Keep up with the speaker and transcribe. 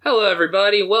Hello,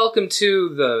 everybody. Welcome to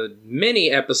the mini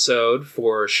episode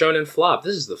for Shonen Flop.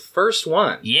 This is the first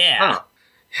one. Yeah. Huh.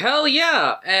 Hell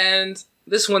yeah. And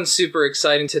this one's super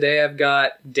exciting today. I've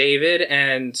got David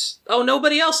and... Oh,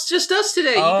 nobody else, just us today.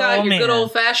 You got your good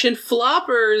old-fashioned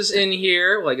floppers in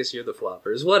here. Well, I guess you're the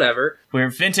floppers. Whatever. We're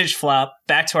Vintage Flop.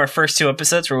 Back to our first two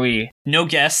episodes where no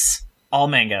guests, all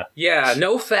manga. Yeah,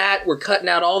 no fat. We're cutting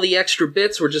out all the extra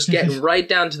bits. We're just getting right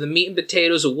down to the meat and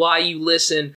potatoes of why you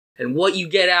listen and what you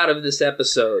get out of this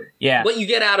episode. Yeah. What you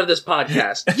get out of this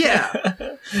podcast.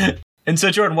 Yeah. And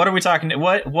so, Jordan, what are we talking...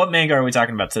 What manga are we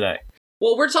talking about today?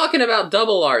 Well, we're talking about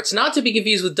Double Arts, not to be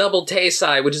confused with Double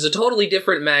Taisai, which is a totally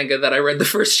different manga that I read the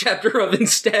first chapter of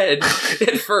instead,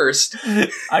 at first.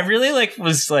 I really,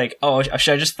 was oh,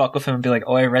 should I just fuck with him and be like,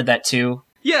 oh, I read that too?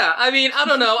 Yeah, I mean, I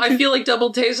don't know. I feel like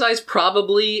Double Taisai is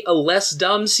probably a less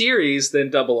dumb series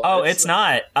than Double Arts. Oh, it's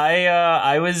not.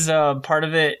 I was part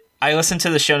of it. I listened to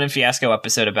the Shonen Fiasco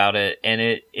episode about it, and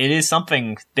it is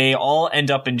something. They all end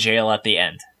up in jail at the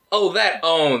end. Oh, that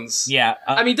owns. Yeah.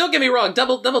 I mean, don't get me wrong,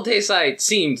 Double Taisai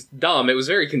seemed dumb. It was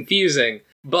very confusing,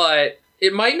 but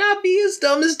it might not be as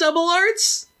dumb as Double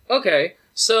Arts. Okay,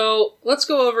 so let's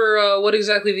go over what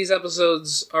exactly these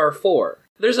episodes are for.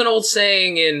 There's an old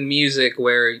saying in music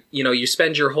where, you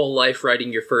spend your whole life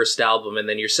writing your first album and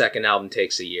then your second album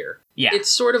takes a year. Yeah. It's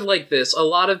sort of like this. A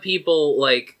lot of people,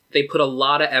 they put a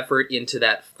lot of effort into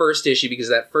that first issue because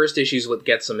that first issue is what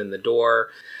gets them in the door.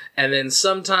 And then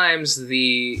sometimes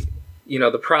the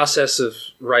process of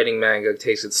writing manga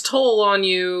takes its toll on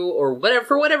you, or whatever.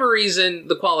 For whatever reason,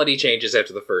 the quality changes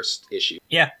after the first issue.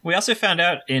 Yeah, we also found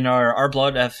out in our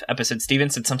Blood F episode, Steven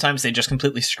said sometimes they just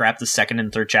completely scrap the second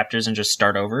and third chapters and just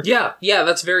start over. Yeah,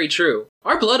 that's very true.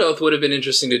 Our Blood Oath would have been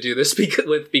interesting to do this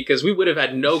because we would have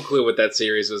had no clue what that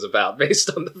series was about based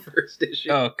on the first issue.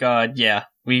 Oh god, yeah.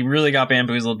 We really got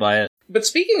bamboozled by it. But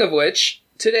speaking of which,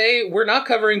 today we're not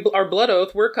covering our Blood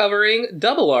Oath, we're covering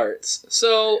Double Arts.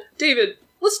 So, David,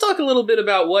 let's talk a little bit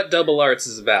about what Double Arts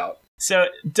is about. So,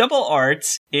 Double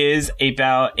Arts is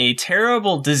about a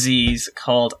terrible disease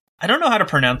called... I don't know how to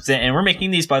pronounce it, and we're making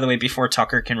these, by the way, before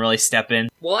Tucker can really step in.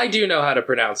 Well, I do know how to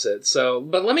pronounce it,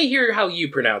 but let me hear how you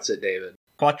pronounce it, David.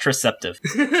 Quatreceptive.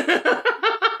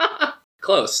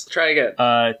 Close. Try again.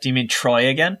 Do you mean Troy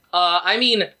again? I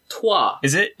mean Trois.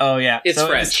 Is it? Oh, yeah. It's so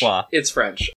French. It is Trois. It's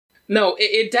French. No,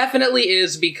 it definitely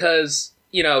is because,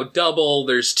 double,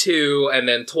 there's two, and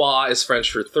then Trois is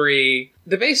French for three.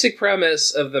 The basic premise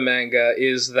of the manga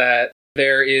is that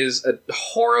there is a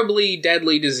horribly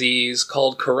deadly disease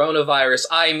called coronavirus,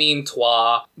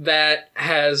 Trois, that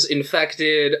has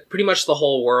infected pretty much the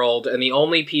whole world, and the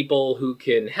only people who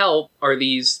can help are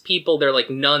these people, they're like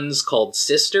nuns called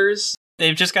sisters.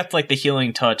 They've just got, the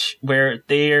healing touch, where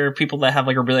they're people that have,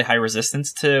 a really high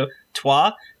resistance to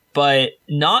Trois, but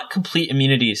not complete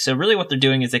immunity. So really what they're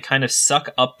doing is they kind of suck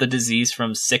up the disease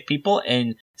from sick people,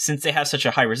 and since they have such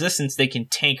a high resistance, they can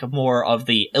tank more of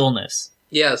the illness.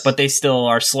 Yes. But they still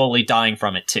are slowly dying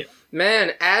from it, too.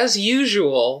 Man, as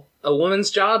usual, a woman's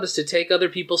job is to take other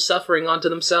people's suffering onto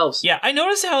themselves. Yeah, I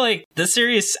noticed how, this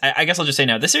series, I guess I'll just say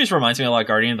now, this series reminds me a lot of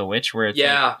Guardian of the Witch, where it's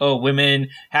women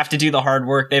have to do the hard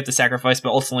work, they have to sacrifice,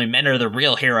 but ultimately men are the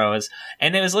real heroes.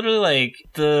 And it was literally,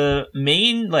 the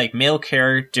main, male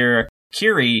character,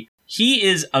 Kiri, he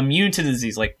is immune to the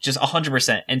disease, just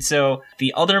 100%. And so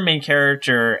the other main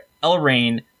character,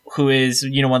 Elrain, who is,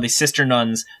 one of these sister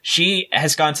nuns, she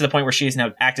has gotten to the point where she is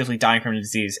now actively dying from the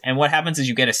disease. And what happens is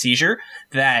you get a seizure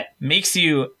that makes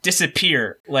you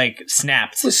disappear,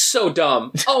 snapped. It was so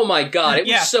dumb. Oh my god, it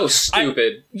was so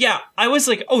stupid. I was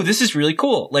like, oh, this is really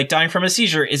cool. Dying from a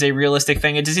seizure is a realistic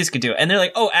thing a disease could do. And they're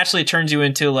like, oh, actually it turns you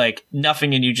into,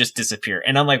 nothing and you just disappear.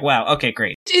 And I'm like, wow, okay,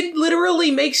 great. It literally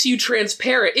makes you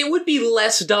transparent. It would be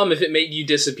less dumb if it made you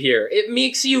disappear. It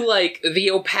makes you,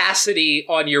 the opacity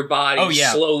on your body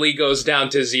slowly goes down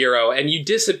to zero, and you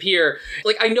disappear.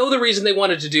 I know the reason they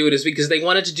wanted to do it is because they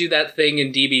wanted to do that thing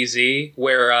in DBZ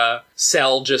where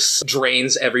Cell just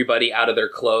drains everybody out of their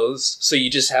clothes, so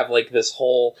you just have, this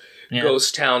whole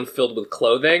ghost town filled with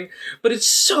clothing. But it's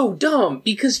so dumb,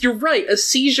 because you're right, a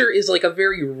seizure is, a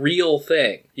very real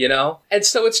thing, And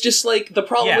so it's just, the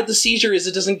problem with the seizure is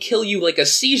it doesn't kill you like a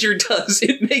seizure does,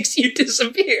 it makes you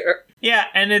disappear. Yeah,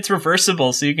 and it's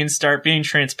reversible, so you can start being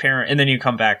transparent, and then you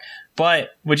come back. But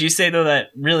would you say, though,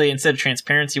 that really, instead of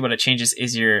transparency, what it changes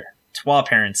is your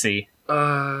Trois-parency?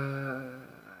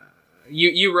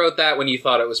 You wrote that when you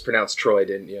thought it was pronounced Troy,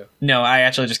 didn't you? No, I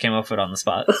actually just came up with it on the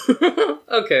spot.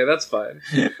 Okay, that's fine.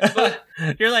 But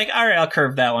you're like, all right, I'll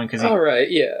curve that one. All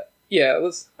right, yeah. Yeah,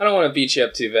 I don't want to beat you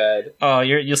up too bad. Oh,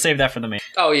 you'll save that for the main.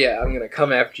 Oh, yeah, I'm going to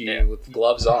come after you with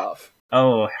gloves off.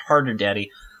 Oh, harder,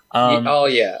 daddy. Oh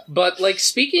yeah, but like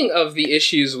speaking of the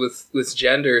issues with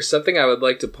gender, something I would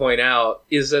like to point out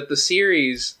is that the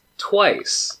series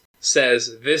twice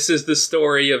says this is the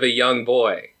story of a young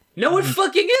boy. No, it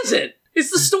fucking isn't.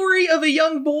 It's the story of a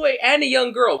young boy and a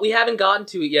young girl. We haven't gotten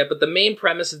to it yet, but the main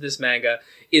premise of this manga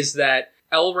is that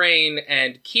Elrain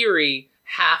and Kiri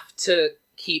have to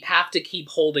keep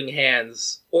holding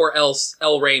hands, or else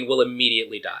Elrain will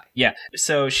immediately die. Yeah,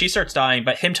 so she starts dying,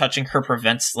 but him touching her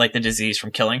prevents, like, the disease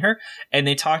from killing her, and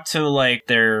they talk to, like,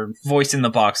 their voice in the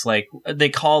box, like, they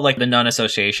call, like, the nun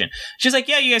association. She's like,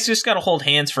 yeah, you guys just gotta hold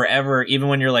hands forever, even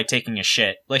when you're, like, taking a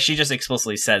shit. Like, she just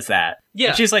explicitly says that. Yeah.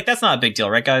 And she's like, that's not a big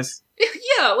deal, right, guys?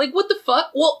 Yeah, like, what the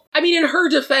fuck? Well, I mean, in her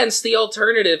defense, the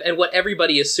alternative, and what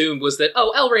everybody assumed, was that,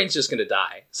 oh, Elrain's just gonna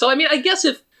die. So, I mean, I guess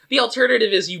if the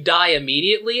alternative is you die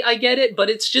immediately, I get it, but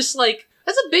it's just like,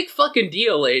 that's a big fucking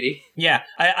deal, lady. Yeah,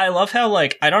 I love how,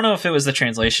 like, I don't know if it was the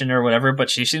translation or whatever, but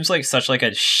she seems like such, like,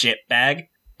 a shitbag.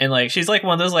 And, like, she's like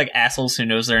one of those, like, assholes who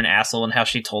knows they're an asshole, and how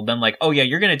she told them, like, oh yeah,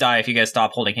 you're gonna die if you guys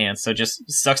stop holding hands, so just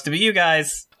sucks to be you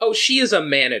guys. Oh, she is a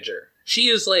manager. She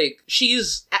is, like, she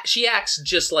acts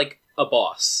just like a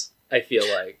boss. I feel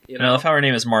like, you know. And I love how her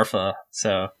name is Martha,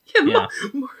 so... Yeah.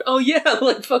 Oh, yeah,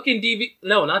 like fucking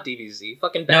No, not DBZ.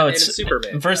 Fucking Batman and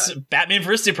Superman. Batman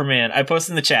vs. Superman. I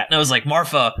posted in the chat, and I was like,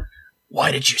 Martha,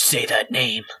 why did you say that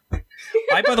name?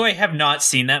 I, by the way, have not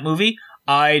seen that movie.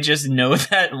 I just know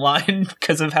that line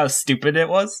because of how stupid it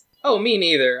was. Oh, me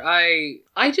neither.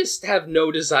 I just have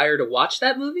no desire to watch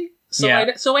that movie, so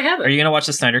I haven't. Are you going to watch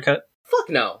the Snyder Cut? Fuck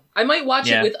no. I might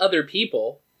watch it with other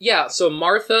people. Yeah, so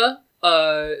Martha...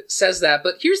 says that,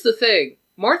 but here's the thing.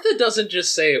 Martha doesn't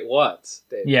just say it once,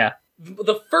 Dave. Yeah.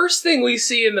 The first thing we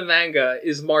see in the manga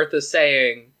is Martha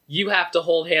saying, you have to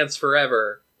hold hands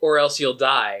forever, or else you'll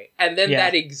die. And then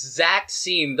that exact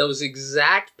scene, those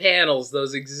exact panels,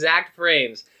 those exact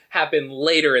frames, happen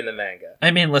later in the manga.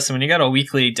 I mean, listen, when you got a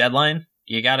weekly deadline,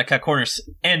 you gotta cut corners.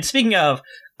 And speaking of,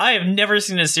 I have never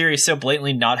seen a series so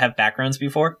blatantly not have backgrounds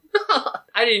before.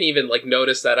 I didn't even, like,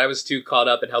 notice that. I was too caught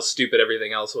up in how stupid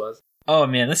everything else was. Oh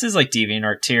man, this is like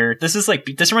DeviantArt tier. This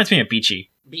reminds me of Beachy.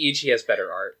 Beachy has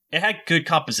better art. It had good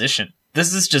composition.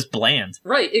 This is just bland.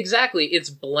 Right, exactly.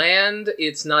 It's bland.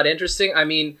 It's not interesting. I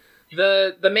mean,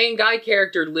 the main guy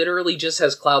character literally just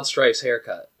has Cloud Strife's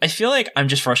haircut. I feel like I'm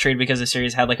just frustrated because the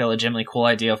series had like a legitimately cool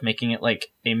idea of making it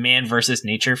like a man versus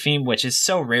nature theme, which is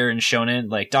so rare in shonen.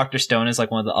 Like Dr. Stone is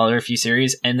like one of the other few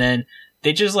series, and then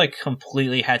they just like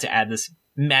completely had to add this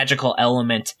magical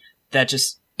element that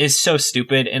just is so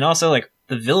stupid. And also, like,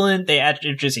 the villain, they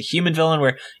added just a human villain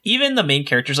where even the main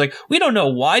character's like, we don't know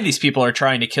why these people are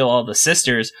trying to kill all the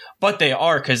sisters, but they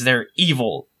are because they're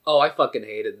evil. Oh, I fucking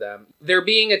hated them. They're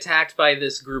being attacked by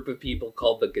this group of people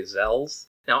called the Gazelles.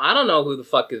 Now, I don't know who the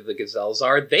fuck the Gazelles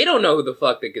are. They don't know who the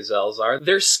fuck the Gazelles are.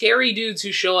 They're scary dudes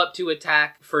who show up to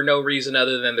attack for no reason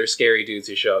other than they're scary dudes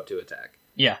who show up to attack.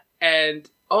 Yeah. And,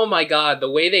 oh my god, the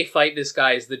way they fight this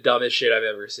guy is the dumbest shit I've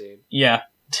ever seen. Yeah.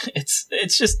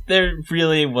 It's just, there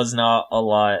really was not a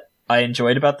lot I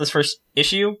enjoyed about this first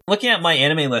issue. Looking at my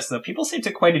anime list, though, people seem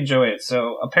to quite enjoy it.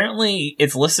 So apparently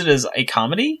it's listed as a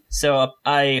comedy. So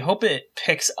I hope it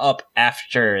picks up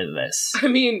after this. I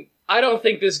mean, I don't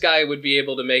think this guy would be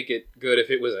able to make it good if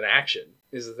it was an action,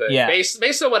 is the thing. Yeah.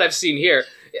 Based on what I've seen here.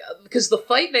 Because the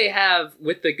fight they have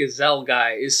with the Gazelle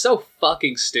guy is so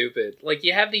fucking stupid. Like,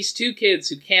 you have these two kids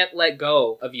who can't let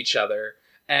go of each other.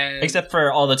 And except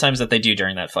for all the times that they do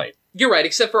during that fight. You're right,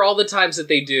 except for all the times that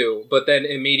they do, but then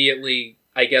immediately,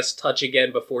 I guess, touch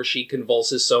again before she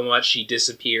convulses so much she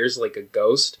disappears like a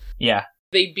ghost. Yeah.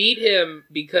 They beat him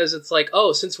because it's like,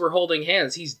 oh, since we're holding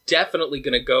hands, he's definitely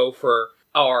gonna go for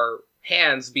our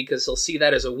hands because he'll see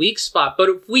that as a weak spot. But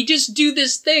if we just do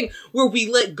this thing where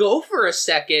we let go for a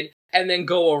second and then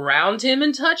go around him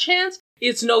and touch hands,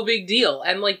 it's no big deal.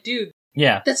 And like, dude,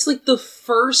 yeah, that's like the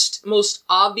first most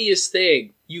obvious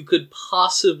thing you could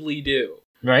possibly do.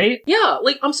 Right? Yeah,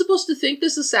 like, I'm supposed to think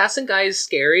this assassin guy is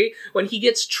scary when he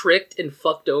gets tricked and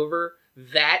fucked over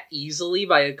that easily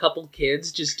by a couple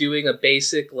kids just doing a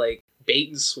basic, like, bait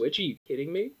and switch. Are you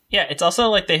kidding me? Yeah, it's also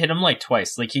like they hit him like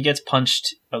twice. Like, he gets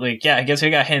punched, but like, yeah, I guess he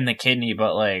got hit in the kidney,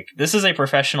 but like, this is a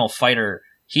professional fighter.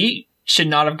 He should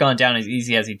not have gone down as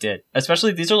easy as he did.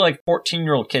 Especially, these are like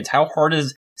 14-year-old kids. How hard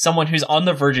is someone who's on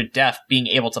the verge of death being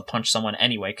able to punch someone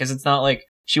anyway? Because it's not like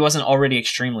she wasn't already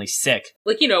extremely sick.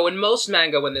 Like, you know, in most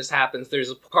manga when this happens,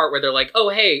 there's a part where they're like, oh,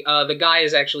 hey, the guy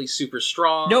is actually super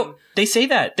strong. No, they say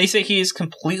that. They say he is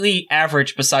completely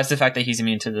average besides the fact that he's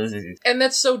immune to the disease. And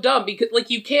that's so dumb because, like,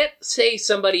 you can't say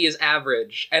somebody is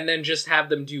average and then just have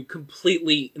them do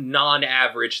completely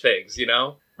non-average things, you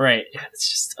know? Right. It's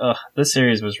just, this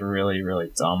series was really,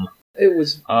 really dumb. It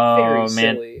was very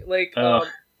silly. Like,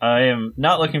 I am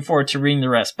not looking forward to reading the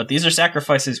rest, but these are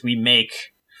sacrifices we make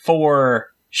for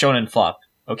Shonen Flop.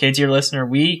 Okay, dear listener,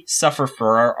 we suffer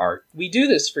for our art. We do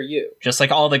this for you. Just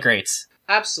like all the greats.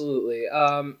 Absolutely.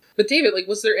 But David, like,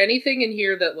 was there anything in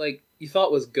here that, like, you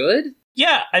thought was good?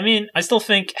 Yeah, I mean, I still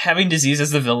think having Disease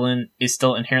as the villain is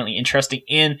still inherently interesting,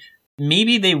 and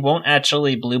maybe they won't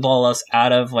actually blue ball us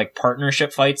out of, like,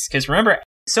 partnership fights, because remember,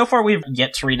 so far we've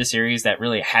yet to read a series that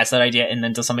really has that idea and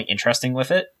then does something interesting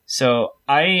with it. So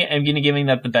I am going to giving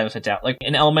that the benefit of doubt. Like,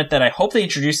 an element that I hope they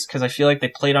introduce, because I feel like they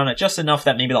played on it just enough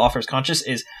that maybe the author is conscious,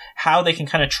 is how they can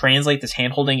kind of translate this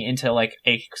hand-holding into, like,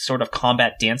 a sort of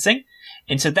combat dancing.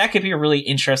 And so that could be a really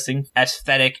interesting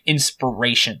aesthetic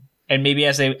inspiration. And maybe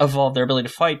as they evolve their ability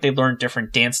to fight, they learn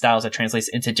different dance styles that translates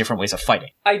into different ways of fighting.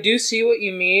 I do see what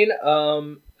you mean.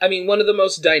 I mean, one of the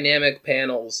most dynamic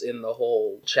panels in the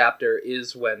whole chapter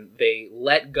is when they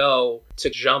let go to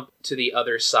jump to the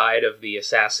other side of the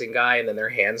assassin guy and then their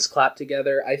hands clap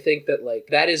together. I think that, like,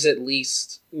 that is at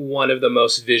least one of the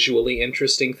most visually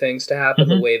interesting things to happen,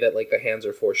 the way that, like, the hands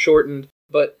are foreshortened.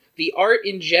 But the art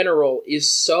in general is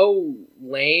so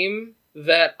lame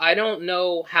that I don't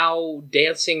know how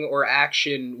dancing or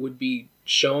action would be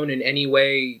shown in any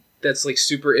way that's, like,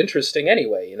 super interesting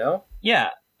anyway, you know? Yeah.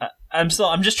 I'm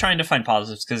just trying to find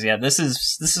positives, because this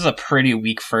is a pretty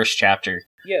weak first chapter.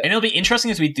 Yeah. And it'll be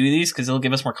interesting as we do these, because it'll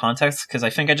give us more context, because I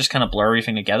think I just kind of blur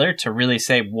everything together to really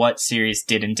say what series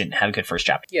did and didn't have a good first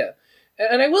chapter. Yeah.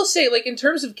 And I will say, like, in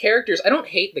terms of characters, I don't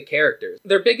hate the characters.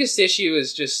 Their biggest issue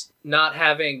is just not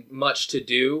having much to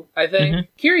do, I think.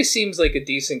 Kiri seems like a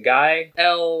decent guy.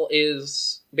 L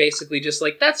is basically just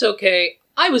like, that's okay.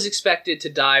 I was expected to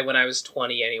die when I was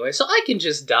 20 anyway, so I can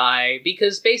just die,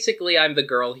 because basically I'm the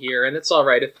girl here, and it's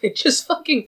alright if they just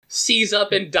fucking seize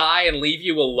up and die and leave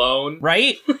you alone.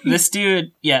 Right? This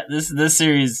dude, this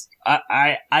series,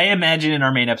 I imagine in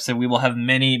our main episode we will have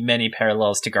many, many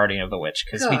parallels to Guardian of the Witch,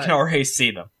 because we can already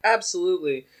see them.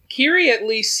 Absolutely. Kiri at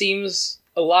least seems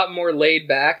a lot more laid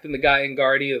back than the guy in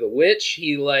Guardian of the Witch.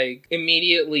 He, like,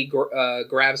 immediately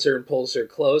grabs her and pulls her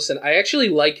close, and I actually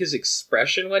like his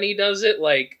expression when he does it.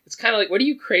 Like, it's kind of like, what, are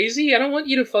you crazy? I don't want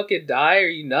you to fucking die. Are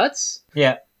you nuts?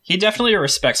 Yeah. He definitely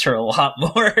respects her a lot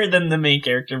more than the main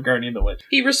character of Guardian of the Witch.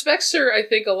 He respects her, I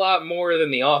think, a lot more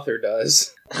than the author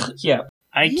does. Yeah.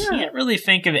 I can't really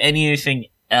think of anything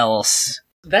else.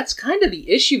 That's kind of the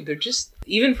issue. They're just,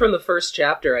 even from the first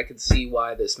chapter, I could see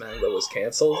why this manga was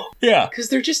canceled. Yeah. Because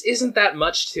there just isn't that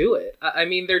much to it. I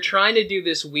mean, they're trying to do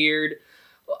this weird...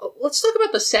 Let's talk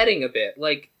about the setting a bit.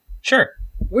 Like, sure.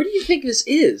 Where do you think this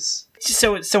is?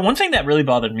 So one thing that really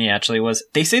bothered me, actually, was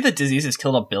they say the disease has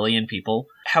killed 1 billion people.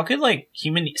 How could, like,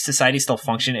 human society still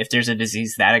function if there's a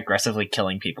disease that aggressively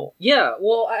killing people? Yeah,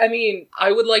 well, I mean,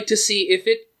 I would like to see if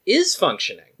it is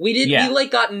functioning. We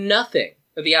got nothing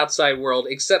of the outside world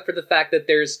except for the fact that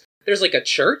there's like a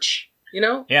church, you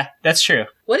know? Yeah, that's true.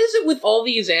 What is it with all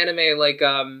these anime, like,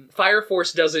 Fire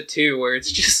Force does it too, where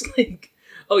it's just like,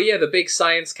 oh yeah, the big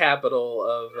science capital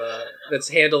of, that's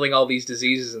handling all these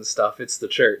diseases and stuff, it's the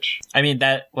church. I mean,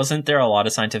 wasn't there a lot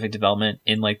of scientific development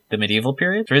in, like, the medieval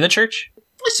period through the church?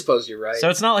 I suppose you're right. So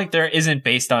it's not like there isn't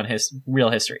based on real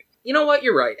history. You know what,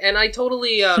 you're right. And I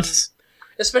totally,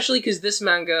 especially because this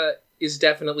manga is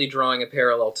definitely drawing a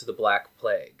parallel to the Black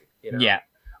Plague, you know? Yeah.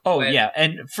 Oh, yeah.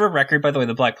 And for record, by the way,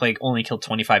 the Black Plague only killed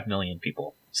 25 million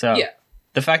people. So yeah.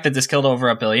 The fact that this killed over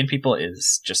 1 billion people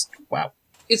is just, wow.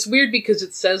 It's weird because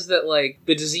it says that, like,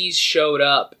 the disease showed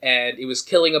up and it was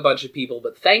killing a bunch of people,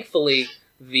 but thankfully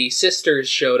the sisters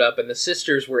showed up and the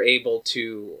sisters were able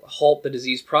to halt the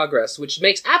disease progress, which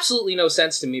makes absolutely no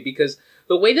sense to me because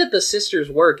the way that the sisters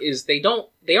work is they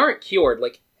aren't cured.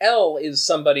 Like, L is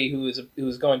somebody who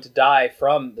is going to die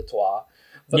from the Twa.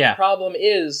 But the problem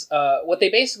is, what they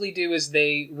basically do is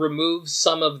they remove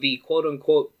some of the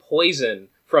quote-unquote poison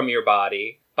from your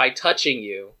body by touching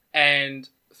you, and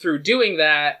through doing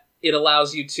that, it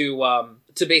allows you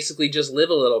to basically just live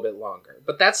a little bit longer.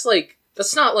 But that's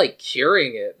not like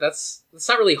curing it. That's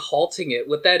not really halting it.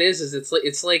 What that is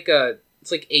it's like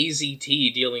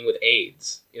AZT dealing with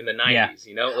AIDS in the 90s,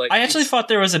 you know? Like, I actually thought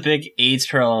there was a big AIDS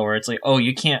parallel where it's like, oh,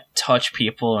 you can't touch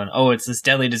people, and oh, it's this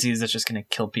deadly disease that's just going to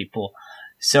kill people.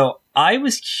 So I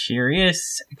was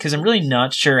curious, because I'm really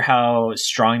not sure how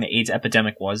strong the AIDS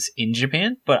epidemic was in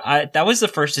Japan, but that was the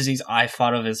first disease I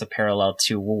thought of as a parallel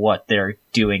to what they're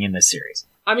doing in this series.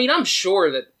 I mean, I'm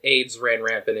sure that AIDS ran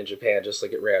rampant in Japan, just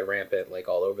like it ran rampant, like,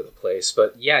 all over the place.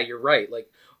 But yeah, you're right. Like,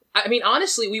 I mean,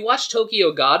 honestly, we watched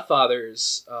Tokyo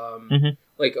Godfathers,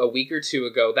 like, a week or two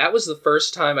ago. That was the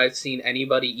first time I've seen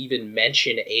anybody even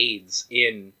mention AIDS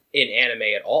in anime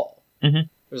at all.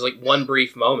 Mm-hmm. was like one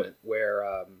brief moment where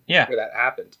that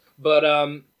happened. But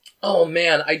oh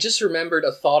man, I just remembered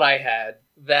a thought I had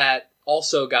that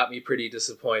also got me pretty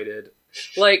disappointed.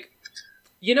 Like,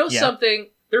 something?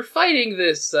 They're fighting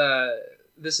this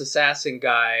assassin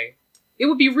guy. It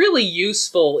would be really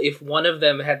useful if one of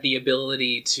them had the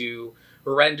ability to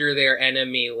render their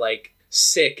enemy, like,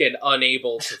 sick and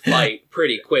unable to fight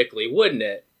pretty quickly, wouldn't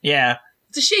it? Yeah.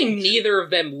 It's a shame neither of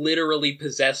them literally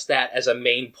possess that as a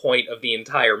main point of the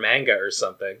entire manga or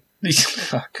something.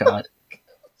 Oh, God.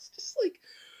 It's just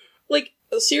like,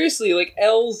 seriously, like,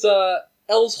 Elle's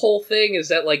whole thing is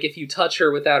that, like, if you touch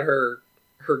her without her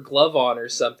glove on or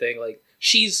something, like,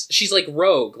 she's like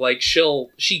Rogue, like,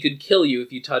 she could kill you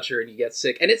if you touch her and you get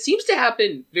sick. And it seems to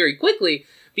happen very quickly,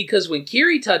 because when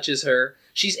Kiri touches her,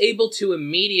 she's able to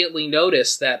immediately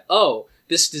notice that, oh,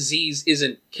 this disease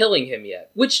isn't killing him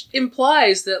yet. Which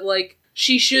implies that, like,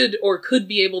 she should or could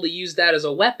be able to use that as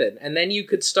a weapon. And then you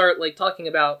could start, like, talking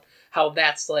about how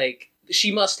that's, like,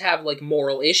 she must have, like,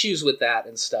 moral issues with that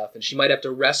and stuff. And she might have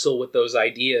to wrestle with those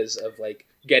ideas of, like,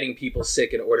 getting people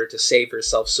sick in order to save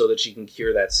herself so that she can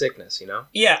cure that sickness,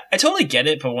 Yeah, I totally get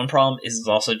it, but one problem is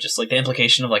also just, like, the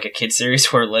implication of, like, a kid series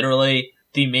where literally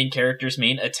the main character's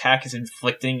main attack is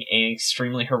inflicting an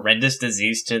extremely horrendous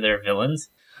disease to their villains.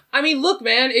 I mean, look,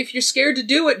 man, if you're scared to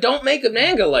do it, don't make a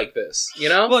manga like this,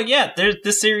 Well, yeah,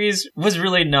 this series was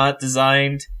really not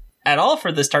designed at all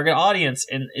for this target audience,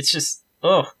 and it's just,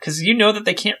 because that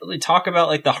they can't really talk about,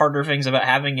 like, the harder things about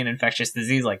having an infectious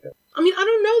disease like this. I mean, I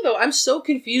don't know, though. I'm so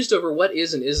confused over what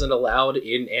is and isn't allowed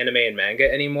in anime and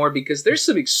manga anymore, because there's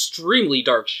some extremely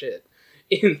dark shit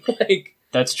in, like...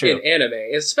 That's true. In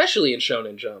anime, especially in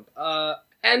Shonen Jump.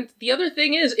 And the other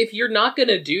thing is, if you're not going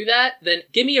to do that, then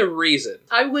give me a reason.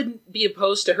 I wouldn't be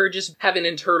opposed to her just having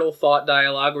internal thought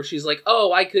dialogue where she's like,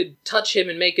 oh, I could touch him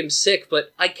and make him sick,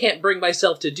 but I can't bring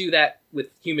myself to do that with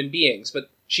human beings. But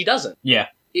she doesn't. Yeah.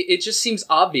 It just seems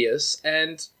obvious.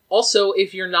 And also,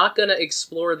 if you're not going to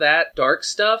explore that dark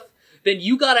stuff, then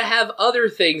you got to have other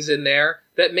things in there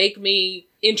that make me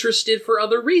interested for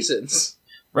other reasons.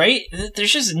 Right?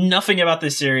 There's just nothing about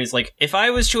this series. Like, if I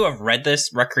was to have read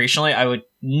this recreationally, I would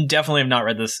definitely have not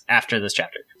read this after this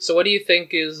chapter. So what do you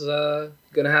think is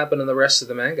going to happen in the rest of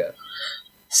the manga?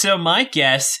 So my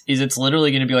guess is it's literally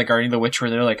going to be like Guardian of the Witch, where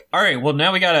they're like, all right, well,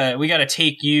 now we gotta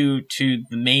take you to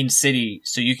the main city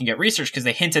so you can get research, because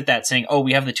they hint at that saying, oh,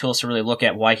 we have the tools to really look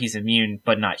at why he's immune,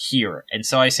 but not here. And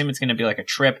so I assume it's going to be like a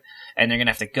trip, and they're going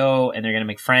to have to go, and they're going to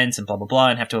make friends, and blah, blah, blah,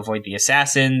 and have to avoid the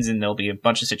assassins, and there'll be a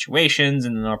bunch of situations,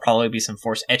 and then there'll probably be some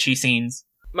forced ecchi scenes.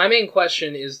 My main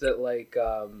question is that, like,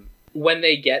 when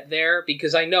they get there,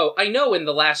 because I know in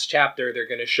the last chapter they're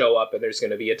going to show up, and there's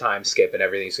going to be a time skip, and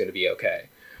everything's going to be okay.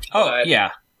 Oh,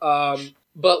 yeah.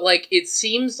 But, like, it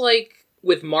seems like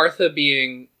with Martha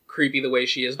being creepy the way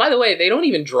she is... By the way, they don't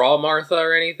even draw Martha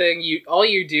or anything. All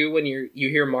you do when you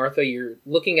hear Martha, you're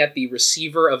looking at the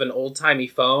receiver of an old-timey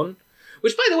phone.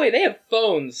 Which, by the way, they have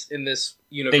phones in this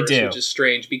universe, which is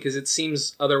strange, because it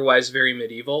seems otherwise very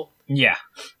medieval. Yeah.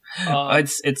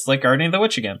 It's like Guardian of the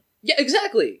Witch again. Yeah,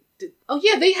 exactly. Oh,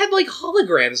 yeah, they had, like,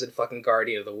 holograms in fucking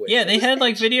Guardian of the Witch. Yeah, they had,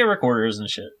 like, video recorders and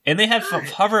shit. And they had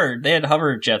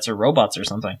hover jets or robots or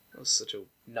something. That was such a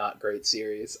not great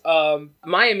series.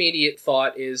 My immediate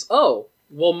thought is,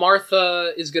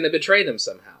 Martha is going to betray them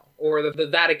somehow. Or the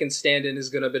Vatican stand-in is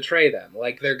going to betray them.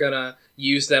 Like, they're going to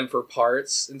use them for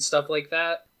parts and stuff like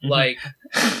that. Like,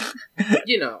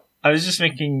 I was just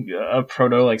making a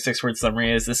proto, like, 6-word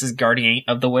summary as this is Guardian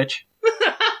of the Witch.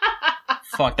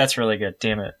 Fuck, that's really good.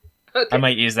 Damn it. Okay. I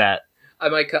might use that.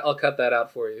 I'll cut that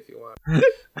out for you if you want.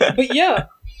 But yeah,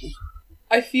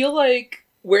 I feel like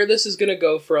where this is going to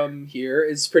go from here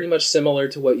is pretty much similar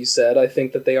to what you said. I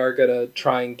think that they are going to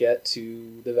try and get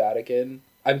to the Vatican.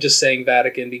 I'm just saying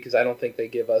Vatican because I don't think they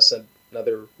give us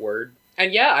another word.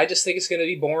 And yeah, I just think it's going to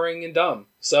be boring and dumb.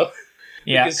 So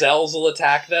the Gazelles will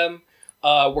attack them.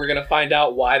 We're going to find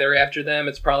out why they're after them.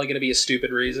 It's probably going to be a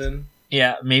stupid reason.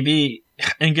 Yeah, maybe...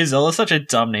 And Gazelle is such a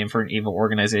dumb name for an evil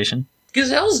organization.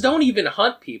 Gazelles don't even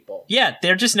hunt people. Yeah,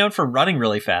 they're just known for running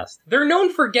really fast. They're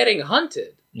known for getting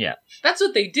hunted. Yeah. That's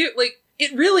what they do. Like,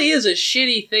 it really is a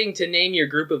shitty thing to name your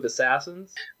group of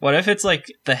assassins. What if it's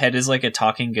like, the head is like a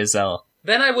talking gazelle?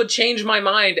 Then I would change my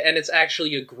mind and it's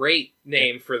actually a great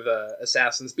name for the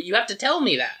assassins, but you have to tell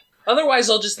me that. Otherwise,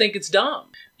 I'll just think it's dumb.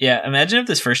 Yeah, imagine if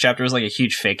this first chapter was like a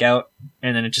huge fake out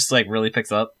and then it just like really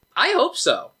picks up. I hope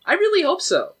so. I really hope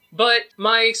so. But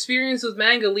my experience with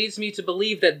manga leads me to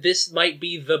believe that this might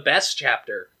be the best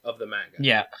chapter of the manga.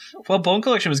 Yeah. Well, Bone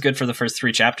Collection was good for the first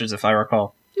 3 chapters, if I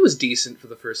recall. It It was decent for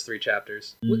the first 3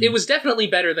 chapters. It was definitely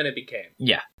better than it became.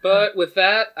 Yeah. But with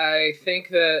that, I think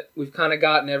that we've kind of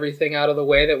gotten everything out of the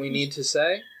way that we need to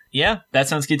say. Yeah, that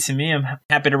sounds good to me. I'm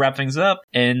happy to wrap things up.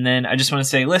 And then I just want to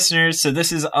say, listeners, so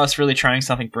this is us really trying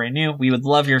something brand new. We would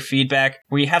love your feedback.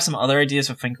 We have some other ideas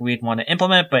we think we'd want to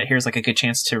implement, but here's like a good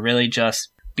chance to really just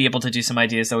be able to do some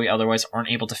ideas that we otherwise aren't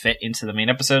able to fit into the main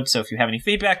episode. So if you have any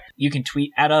feedback, you can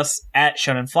tweet at us at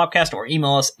ShonenFlopcast or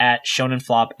email us at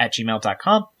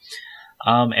shonenflop@gmail.com.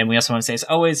 And we also want to say, as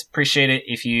always, appreciate it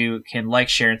if you can like,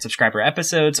 share, and subscribe our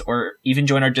episodes, or even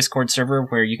join our Discord server,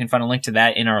 where you can find a link to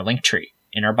that in our link tree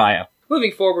in our bio.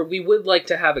 Moving forward, we would like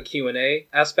to have a Q&A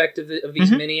aspect of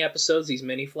these mini episodes, these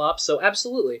mini flops. So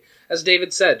absolutely, as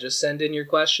David said, just send in your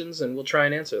questions and we'll try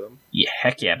and answer them. Yeah,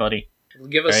 heck yeah, buddy.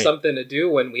 Give us something to do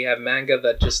when we have manga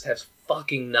that just has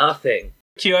fucking nothing.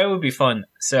 QA would be fun,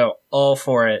 so all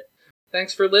for it.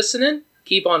 Thanks for listening.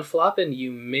 Keep on flopping,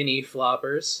 you mini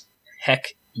floppers.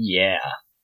 Heck yeah.